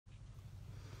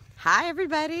Hi,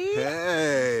 everybody.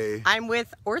 Hey. I'm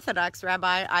with Orthodox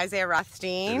Rabbi Isaiah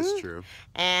Rothstein. It is true.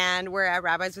 And we're at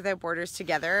Rabbis Without Borders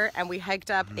together. And we hiked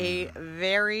up a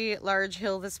very large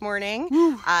hill this morning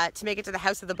to make it to the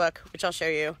House of the Book, which I'll show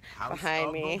you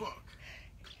behind me.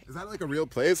 Is that like a real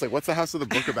place? Like, what's the House of the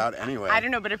Book about anyway? I don't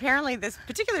know, but apparently this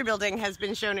particular building has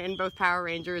been shown in both Power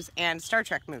Rangers and Star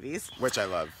Trek movies. Which I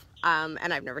love.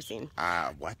 And I've never seen.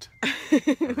 What?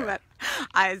 But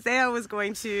Isaiah was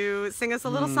going to sing us a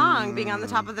little song, being on the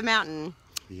top of the mountain.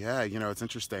 Yeah, you know, it's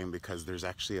interesting because there's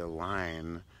actually a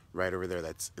line right over there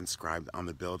that's inscribed on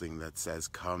the building that says,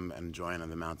 "Come and join on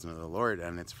the mountain of the Lord,"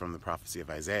 and it's from the prophecy of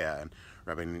Isaiah, and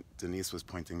Rabbi Denise was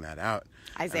pointing that out.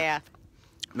 Isaiah.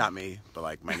 Not me, but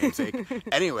like my namesake.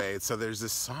 Anyway, so there's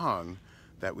this song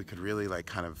that we could really like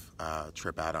kind of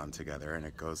trip out on together, and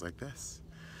it goes like this.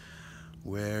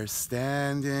 We're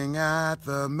standing at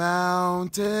the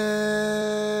mountain.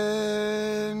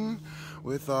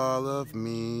 With all of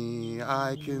me,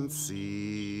 I can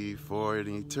see for an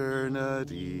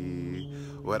eternity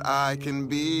what I can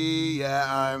be. Yeah,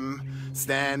 I'm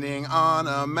standing on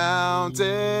a mountain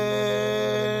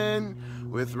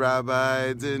with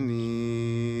Rabbi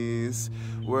Denise.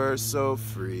 We're so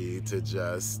free to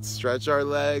just stretch our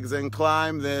legs and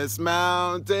climb this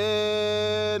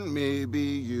mountain. Maybe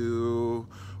you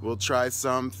will try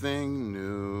something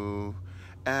new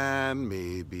and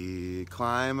maybe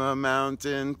climb a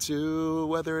mountain too,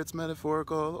 whether it's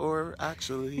metaphorical or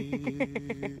actually.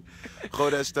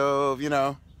 Chodesh Tov, you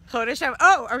know. Chodesh Tov.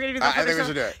 Oh, are we going to do that? I think we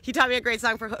should do it. He taught me a great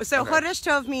song for so okay. Chodesh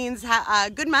Tov means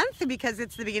good month because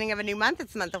it's the beginning of a new month.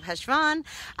 It's the month of Heshvan.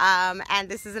 And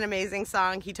this is an amazing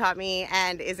song he taught me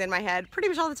and is in my head pretty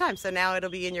much all the time. So now it'll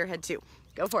be in your head too.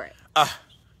 Go for it.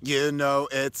 You know,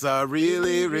 it's a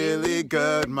really, really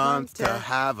good month to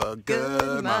have a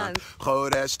good month.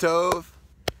 Chodesh Tov.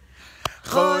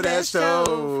 Chodesh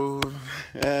Tov.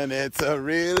 And it's a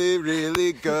really,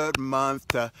 really good month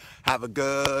to have a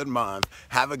good month.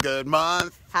 Have a good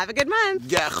month. Have a good month.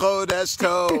 Yeah, Chodesh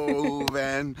Tov.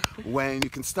 And when you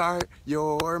can start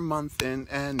your month in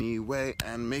any way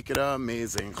and make it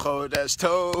amazing. Chodesh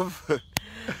Tov.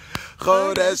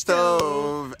 Chodesh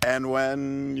Tov. And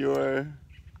when you're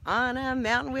on a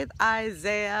mountain with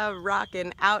Isaiah,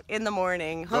 rocking out in the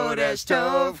morning. Chodesh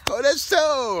Tov, Chodesh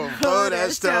Tov,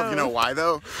 Chodesh Tov. You know why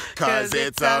though? Cause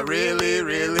it's a really,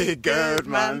 really good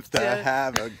month to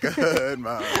have a good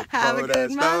month. Have a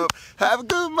good month. Have a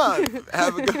good month.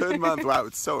 Have a good month. Wow,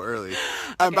 it's so early.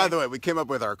 And by the way, we came up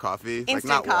with our coffee, Instant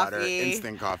like not coffee. water,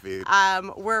 instant coffee.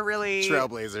 We're really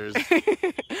trailblazers.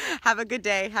 Have a good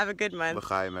day. Have a good month.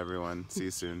 L'chaim, everyone. See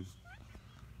you soon.